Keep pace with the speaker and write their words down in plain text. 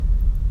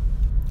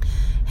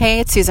Hey,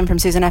 it's Susan from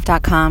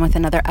SusanF.com with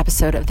another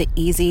episode of the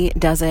Easy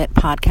Does It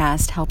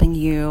podcast, helping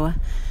you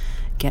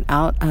get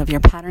out of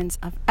your patterns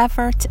of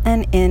effort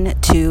and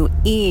into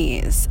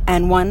ease.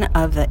 And one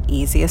of the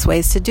easiest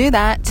ways to do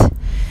that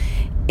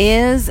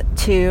is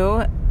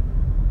to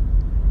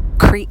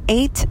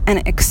create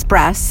and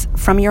express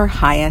from your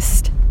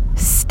highest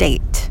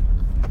state.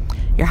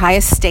 Your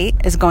highest state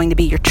is going to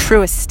be your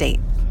truest state.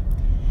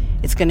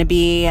 It's going to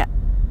be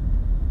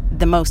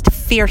the most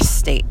fierce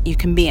state you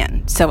can be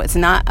in. So it's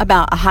not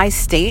about a high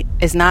state.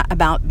 It's not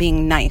about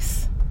being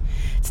nice.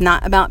 It's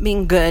not about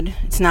being good.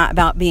 It's not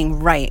about being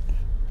right.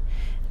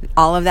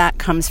 All of that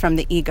comes from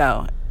the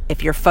ego.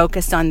 If you're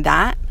focused on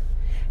that,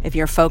 if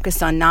you're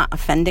focused on not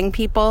offending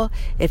people,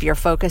 if you're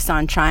focused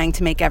on trying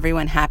to make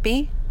everyone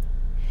happy,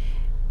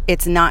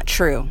 it's not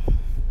true.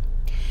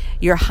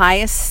 Your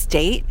highest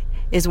state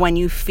is when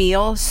you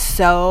feel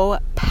so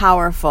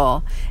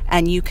powerful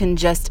and you can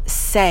just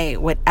say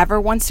whatever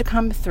wants to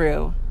come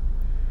through,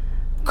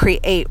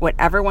 create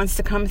whatever wants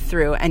to come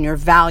through, and you're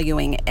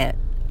valuing it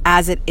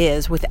as it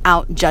is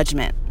without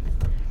judgment.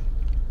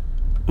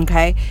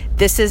 Okay?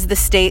 This is the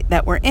state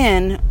that we're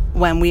in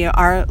when we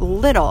are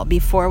little,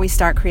 before we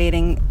start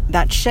creating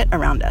that shit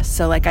around us.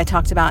 So like I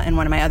talked about in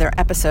one of my other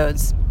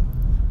episodes,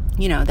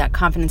 that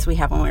confidence we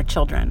have when we're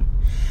children.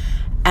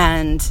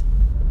 And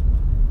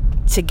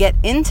to get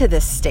into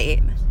this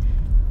state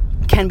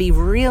can be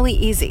really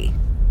easy.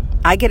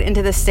 I get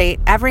into this state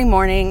every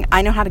morning.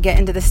 I know how to get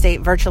into the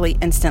state virtually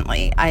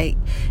instantly.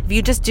 If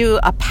you just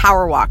do a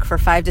power walk for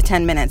 5 to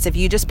 10 minutes, if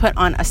you just put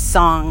on a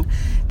song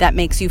that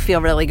makes you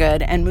feel really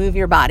good and move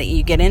your body,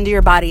 you get into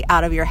your body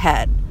out of your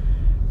head,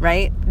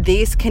 right?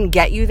 These can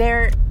get you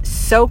there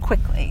so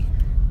quickly.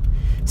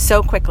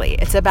 So quickly.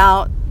 It's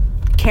about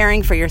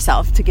caring for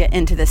yourself to get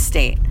into this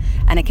state,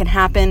 and it can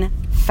happen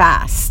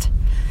fast.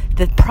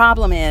 The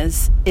problem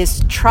is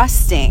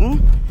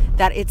trusting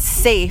that it's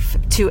safe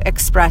to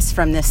express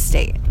from this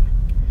state.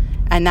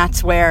 And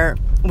that's where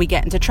we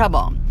get into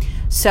trouble.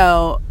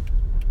 So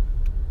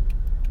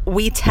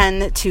we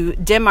tend to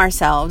dim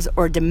ourselves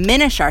or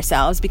diminish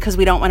ourselves because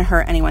we don't want to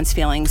hurt anyone's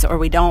feelings, or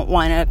we don't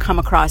want to come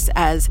across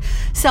as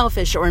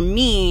selfish or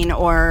mean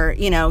or,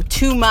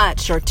 too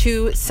much or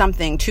too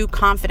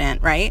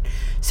confident, right?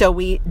 So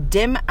we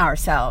dim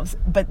ourselves,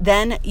 but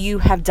then you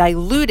have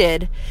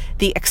diluted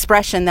the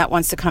expression that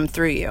wants to come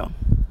through you.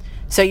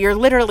 So you're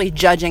literally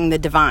judging the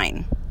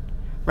divine,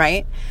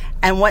 right?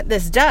 And what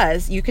this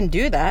does, you can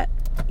do that,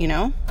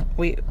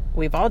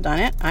 we've all done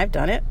it. I've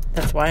done it.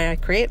 That's why I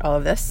create all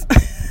of this.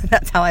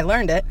 That's how I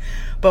learned it.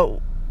 But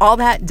all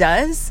that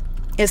does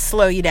is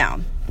slow you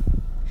down.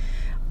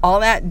 All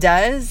that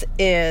does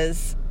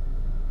is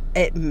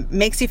it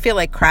makes you feel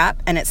like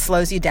crap, and it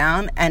slows you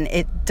down, and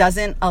it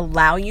doesn't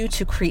allow you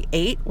to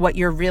create what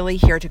you're really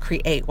here to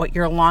create, what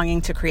you're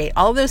longing to create.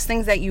 All those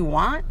things that you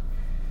want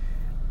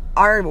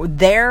are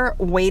there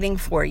waiting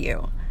for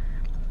you.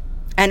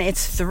 And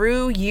it's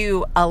through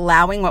you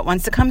allowing what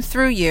wants to come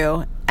through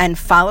you and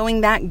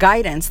following that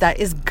guidance, that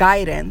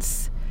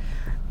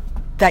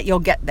you'll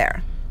get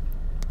there.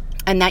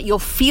 And that you'll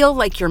feel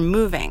like you're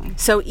moving.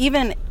 So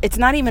it's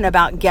not even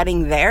about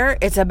getting there,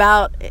 it's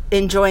about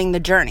enjoying the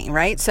journey,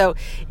 right? So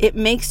it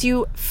makes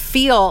you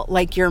feel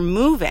like you're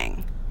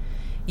moving.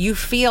 You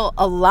feel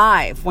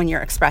alive when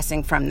you're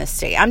expressing from this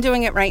state. I'm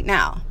doing it right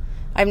now.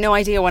 I have no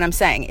idea what I'm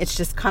saying. It's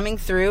just coming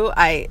through.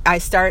 I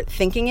start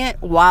thinking it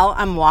while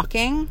I'm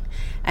walking,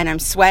 and I'm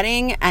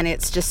sweating, and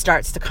it just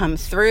starts to come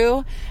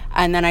through.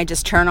 And then I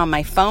just turn on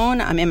my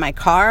phone. I'm in my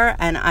car,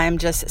 and I'm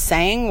just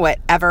saying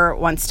whatever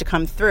wants to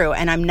come through.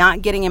 And I'm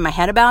not getting in my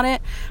head about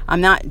it.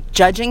 I'm not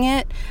judging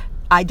it.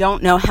 I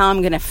don't know how I'm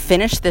going to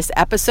finish this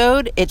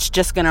episode. It's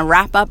just going to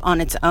wrap up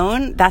on its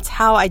own. That's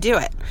how I do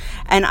it.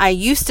 And I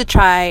used to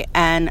try,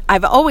 and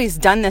I've always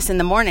done this in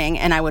the morning,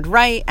 and I would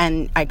write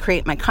and I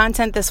create my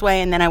content this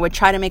way. And then I would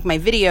try to make my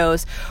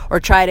videos,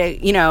 or try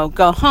to,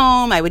 go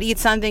home. I would eat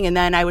something, and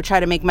then I would try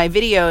to make my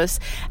videos,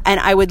 and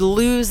I would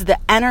lose the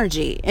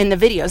energy in the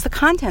videos. The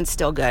content's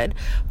still good,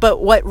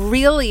 but what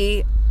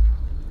really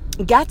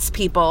gets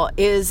people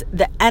is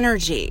the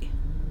energy.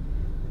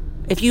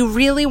 If you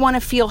really want to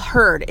feel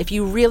heard, if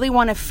you really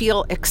want to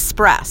feel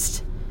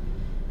expressed,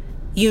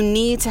 you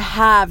need to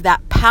have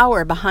that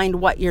power behind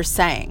what you're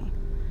saying.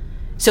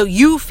 So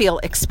you feel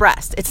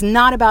expressed. It's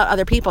not about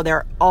other people. There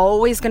are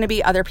always going to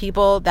be other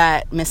people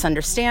that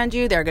misunderstand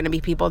you. There are going to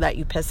be people that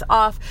you piss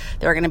off.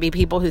 There are going to be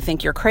people who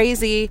think you're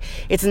crazy.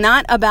 It's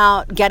not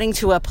about getting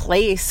to a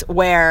place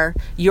where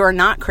you're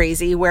not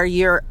crazy, where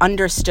you're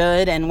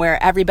understood and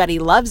where everybody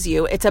loves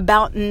you. It's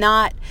about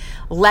not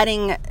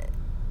letting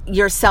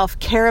yourself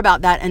care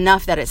about that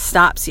enough that it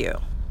stops you.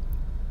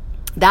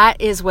 That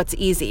is what's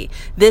easy.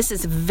 This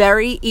is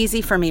very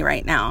easy for me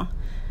right now.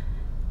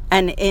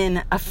 And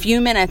in a few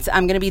minutes,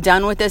 I'm going to be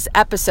done with this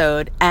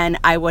episode, and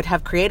I would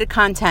have created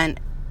content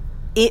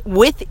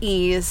with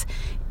ease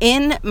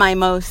in my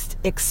most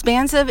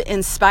expansive,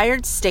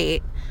 inspired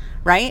state,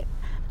 right?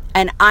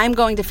 And I'm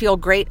going to feel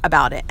great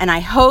about it. And I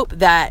hope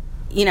that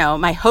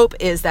my hope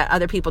is that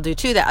other people do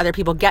too, that other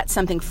people get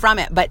something from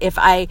it. But if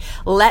I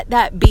let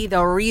that be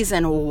the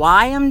reason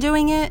why I'm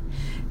doing it,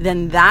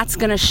 then that's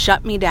going to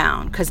shut me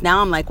down. Because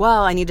now I'm like,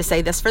 well, I need to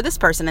say this for this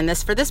person and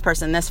this for this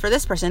person, this for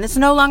this person. It's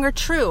no longer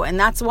true. And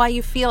that's why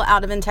you feel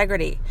out of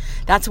integrity.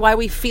 That's why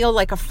we feel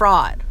like a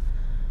fraud.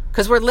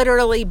 Because we're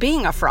literally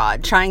being a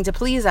fraud, trying to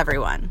please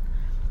everyone,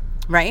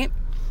 right?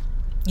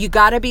 You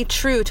got to be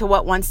true to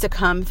what wants to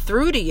come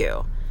through to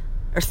you.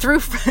 Or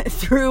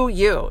through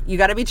you. You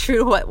got to be true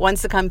to what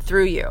wants to come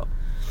through you.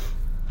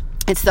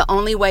 It's the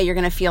only way you're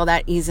going to feel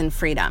that ease and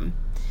freedom.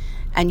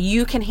 And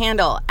you can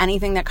handle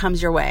anything that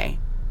comes your way.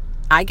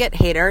 I get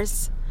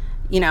haters.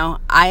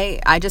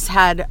 I just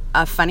had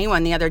a funny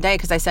one the other day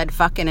because I said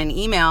fuck in an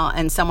email,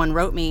 and someone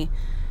wrote me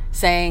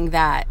saying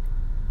that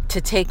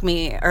to take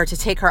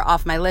her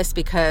off my list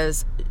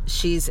because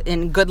she's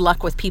in good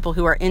luck with people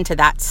who are into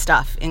that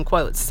stuff, in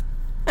quotes.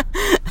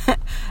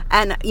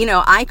 And,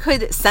 I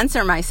could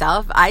censor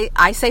myself.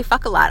 I say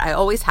fuck a lot. I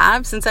always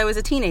have since I was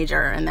a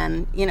teenager. And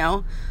then,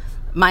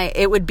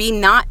 it would be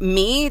not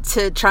me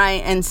to try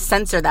and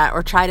censor that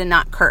or try to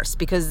not curse,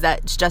 because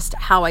that's just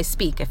how I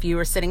speak. If you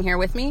were sitting here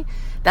with me,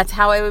 that's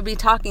how I would be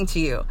talking to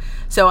you.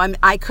 So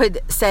I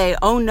could say,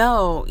 oh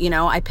no,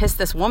 I pissed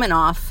this woman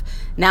off.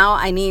 Now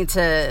I need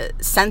to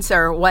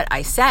censor what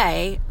I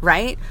say,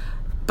 right?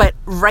 But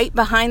right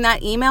behind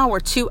that email were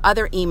 2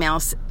 other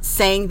emails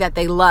saying that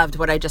they loved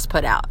what I just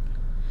put out.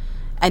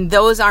 And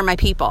those are my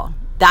people.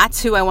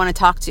 That's who I want to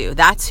talk to.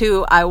 That's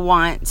who I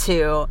want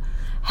to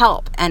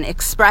help and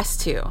express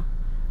to,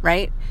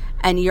 right?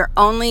 And you're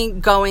only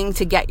going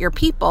to get your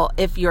people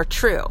if you're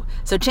true.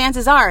 So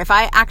chances are, if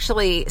I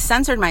actually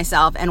censored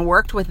myself and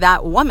worked with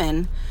that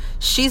woman,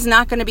 she's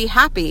not going to be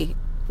happy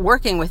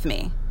working with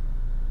me,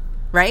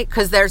 right?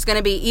 Because there's going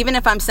to be, even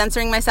if I'm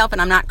censoring myself and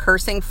I'm not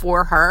cursing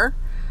for her,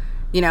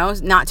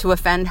 not to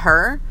offend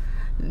her,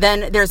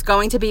 then there's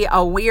going to be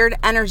a weird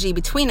energy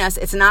between us.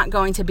 It's not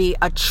going to be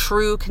a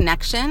true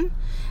connection,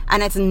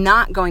 and it's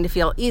not going to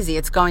feel easy.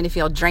 It's going to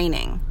feel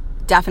draining,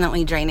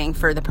 definitely draining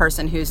for the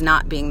person who's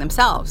not being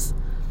themselves,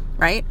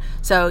 right?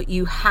 So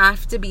you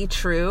have to be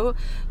true.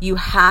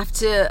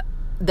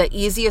 The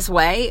easiest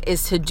way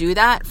is to do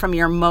that from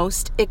your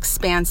most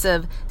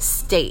expansive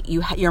state,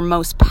 your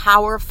most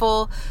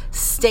powerful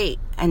state,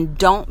 and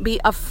don't be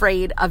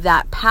afraid of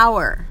that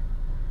power.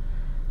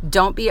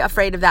 Don't be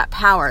afraid of that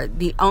power.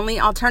 The only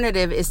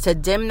alternative is to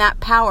dim that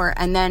power,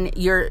 and then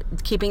you're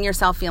keeping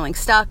yourself feeling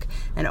stuck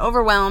and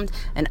overwhelmed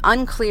and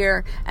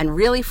unclear and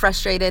really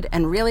frustrated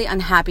and really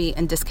unhappy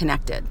and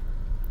disconnected.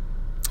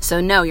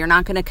 So no, you're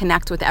not going to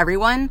connect with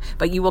everyone,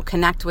 but you will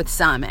connect with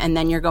some, and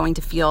then you're going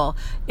to feel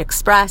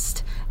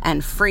expressed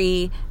and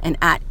free and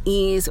at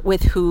ease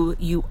with who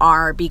you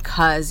are,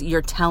 because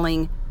you're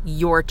telling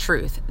your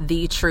truth,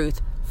 the truth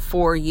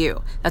for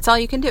you. That's all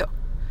you can do.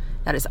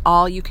 That is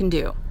all you can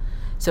do.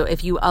 So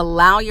if you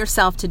allow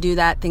yourself to do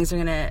that, things are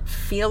going to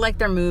feel like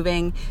they're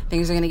moving.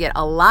 Things are going to get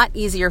a lot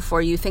easier for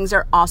you. Things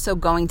are also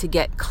going to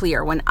get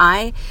clear. When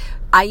I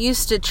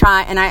used to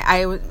try, and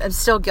I'm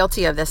still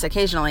guilty of this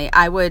occasionally,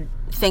 I would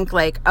think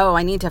like, oh,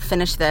 I need to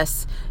finish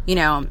this.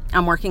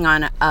 I'm working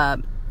on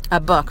a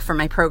book for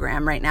my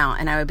program right now.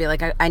 And I would be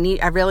like,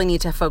 I really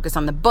need to focus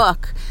on the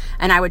book.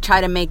 And I would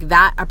try to make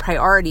that a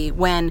priority.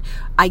 When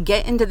I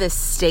get into this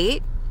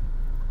state,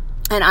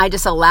 and I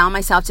just allow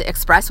myself to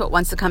express what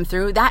wants to come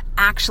through, that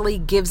actually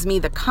gives me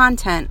the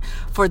content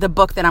for the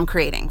book that I'm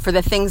creating, for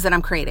the things that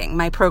I'm creating,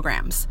 my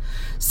programs.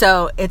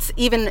 So it's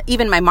even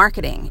my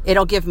marketing.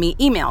 It'll give me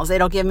emails.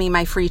 It'll give me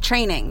my free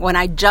training. When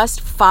I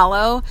just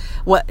follow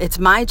it's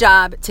my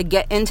job to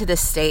get into this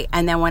state.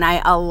 And then when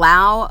I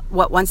allow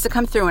what wants to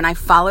come through and I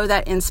follow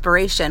that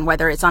inspiration,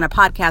 whether it's on a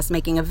podcast,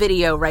 making a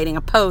video, writing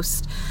a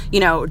post,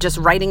 just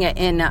writing it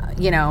in,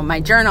 my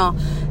journal,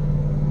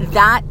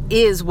 that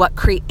is what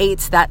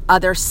creates that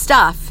other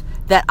stuff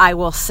that I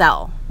will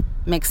sell.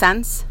 Make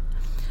sense?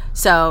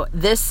 So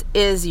this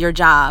is your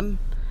job,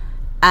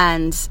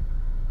 and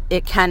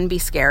it can be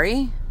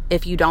scary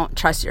if you don't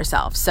trust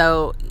yourself.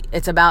 So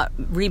it's about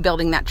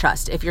rebuilding that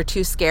trust. If you're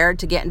too scared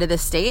to get into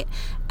this state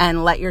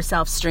and let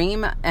yourself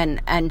stream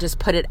and just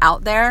put it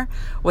out there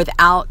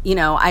without,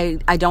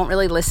 I don't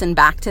really listen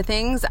back to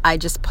things. I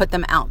just put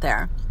them out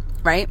there,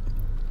 right?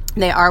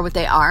 They are what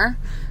they are.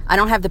 I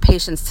don't have the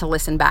patience to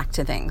listen back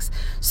to things.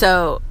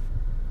 So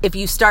if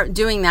you start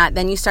doing that,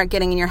 then you start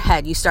getting in your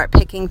head, you start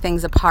picking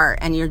things apart,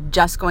 and you're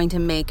just going to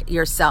make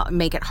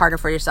it harder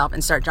for yourself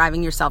and start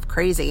driving yourself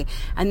crazy.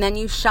 And then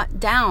you shut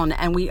down,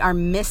 and we are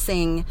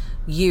missing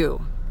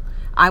you.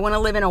 I want to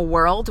live in a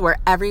world where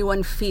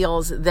everyone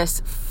feels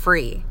this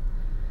free.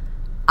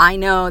 I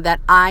know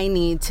that I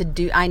need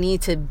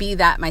to be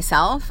that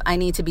myself. I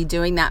need to be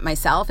doing that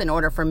myself in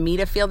order for me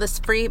to feel this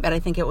free. But I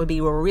think it would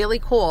be really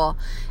cool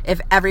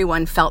if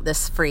everyone felt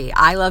this free.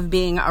 I love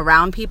being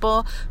around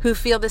people who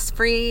feel this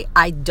free.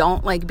 I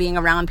don't like being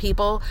around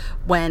people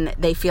when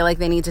they feel like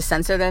they need to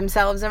censor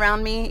themselves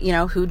around me.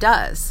 Who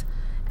does?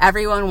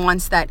 Everyone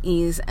wants that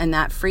ease and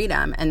that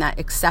freedom and that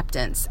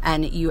acceptance.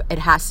 And it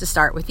has to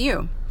start with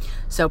you.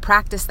 So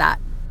practice that.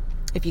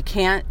 If you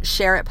can't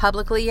share it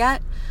publicly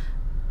yet,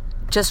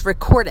 just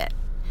record it.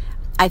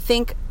 I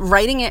think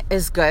writing it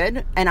is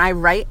good, and I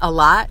write a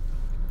lot.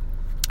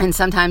 And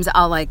sometimes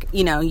I'll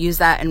use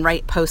that and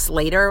write posts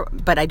later,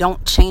 but I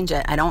don't change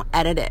it. I don't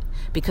edit it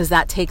because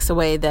that takes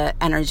away the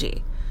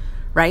energy,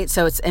 right?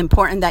 So it's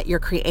important that you're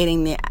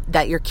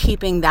that you're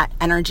keeping that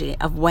energy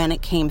of when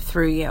it came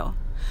through you.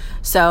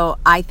 So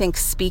I think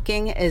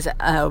speaking is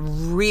a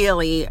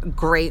really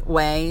great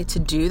way to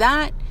do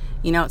that.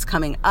 It's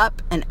coming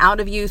up and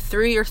out of you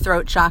through your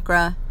throat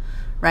chakra,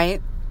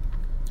 right?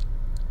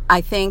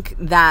 I think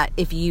that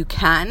if you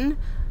can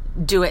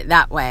do it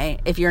that way,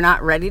 if you're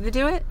not ready to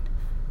do it,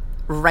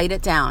 write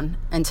it down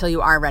until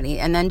you are ready,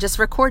 and then just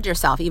record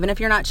yourself. Even if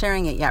you're not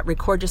sharing it yet,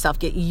 record yourself.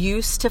 Get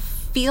used to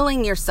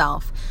feeling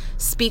yourself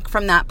speak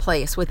from that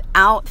place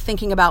without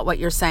thinking about what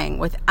you're saying,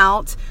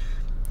 without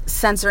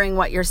censoring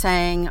what you're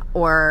saying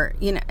or,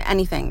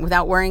 anything,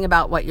 without worrying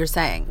about what you're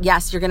saying.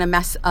 Yes, you're going to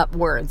mess up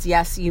words.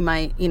 Yes, you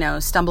might,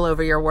 stumble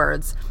over your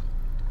words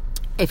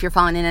if you're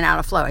falling in and out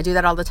of flow. I do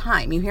that all the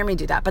time. You hear me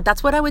do that. But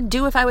that's what I would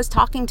do if I was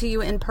talking to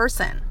you in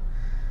person.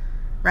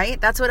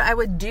 Right? That's what I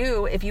would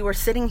do if you were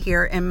sitting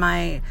here in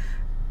my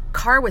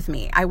car with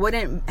me. I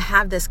wouldn't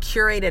have this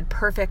curated,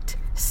 perfect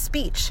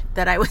speech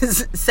that I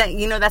was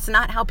saying. That's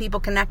not how people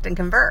connect and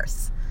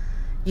converse.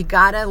 You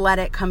gotta let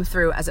it come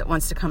through as it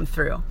wants to come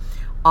through.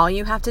 All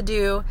you have to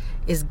do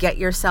is get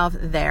yourself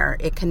there.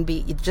 It can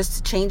be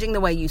just changing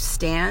the way you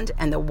stand,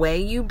 and the way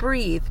you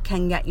breathe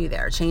can get you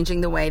there.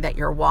 Changing the way that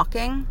you're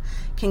walking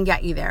can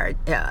get you there.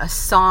 A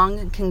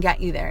song can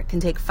get you there. It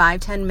can take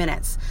 5-10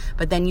 minutes,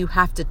 but then you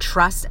have to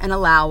trust and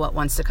allow what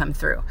wants to come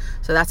through.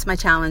 So that's my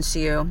challenge to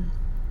you.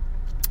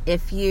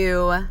 If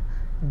you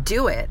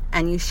do it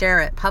and you share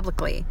it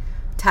publicly,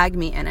 tag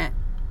me in it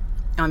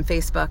on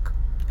Facebook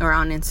or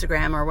on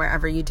Instagram or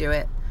wherever you do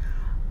it,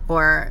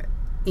 or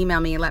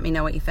email me and let me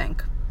know what you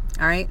think.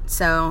 All right.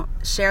 So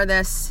share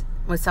this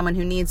with someone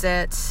who needs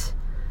it.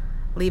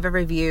 Leave a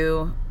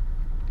review,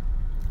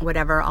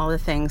 whatever, all the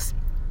things.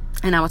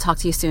 And I will talk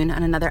to you soon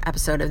on another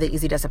episode of the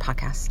Easy Does It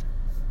podcast.